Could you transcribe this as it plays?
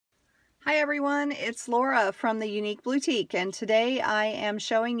Hi everyone, it's Laura from the Unique Boutique, and today I am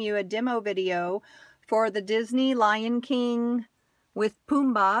showing you a demo video for the Disney Lion King with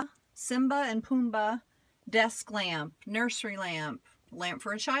Pumba, Simba and Pumba desk lamp, nursery lamp, lamp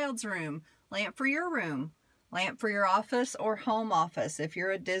for a child's room, lamp for your room, lamp for your office or home office. If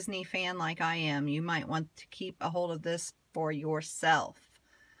you're a Disney fan like I am, you might want to keep a hold of this for yourself.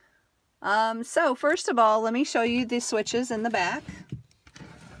 So first of all, let me show you the switches in the back.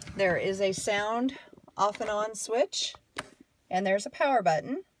 There is a sound off and on switch, and there's a power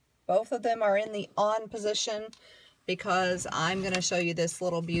button. Both of them are in the on position because I'm going to show you this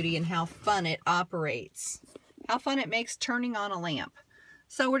little beauty and how fun it operates. How fun it makes turning on a lamp.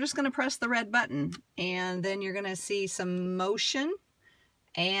 So we're just going to press the red button, and then you're going to see some motion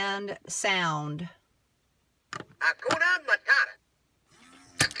and sound. Hakuna Matata.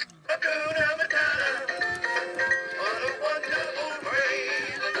 Hakuna Matata. What a wonderful phrase.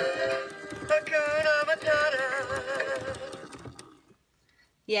 Hakuna Matata.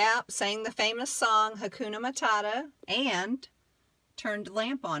 Yeah, sang the famous song Hakuna Matata and turned the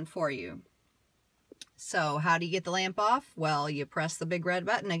lamp on for you. So how do you get the lamp off? Well, you press the big red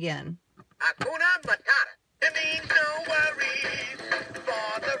button again. Hakuna Matata. It means no worries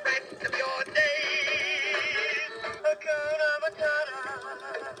for the rest of your days. Hakuna Matata.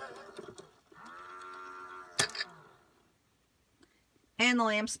 And the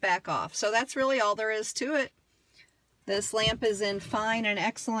lamp's back off. So that's really all there is to it. This lamp is in fine and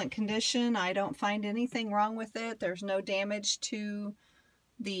excellent condition. I don't find anything wrong with it. There's no damage to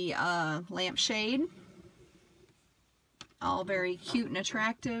the lamp shade. All very cute and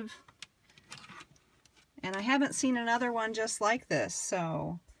attractive. And I haven't seen another one just like this.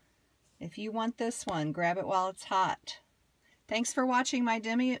 So if you want this one, grab it while it's hot. Thanks for watching my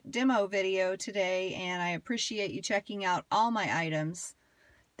demo video today, and I appreciate you checking out all my items.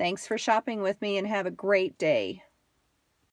 Thanks for shopping with me, and have a great day.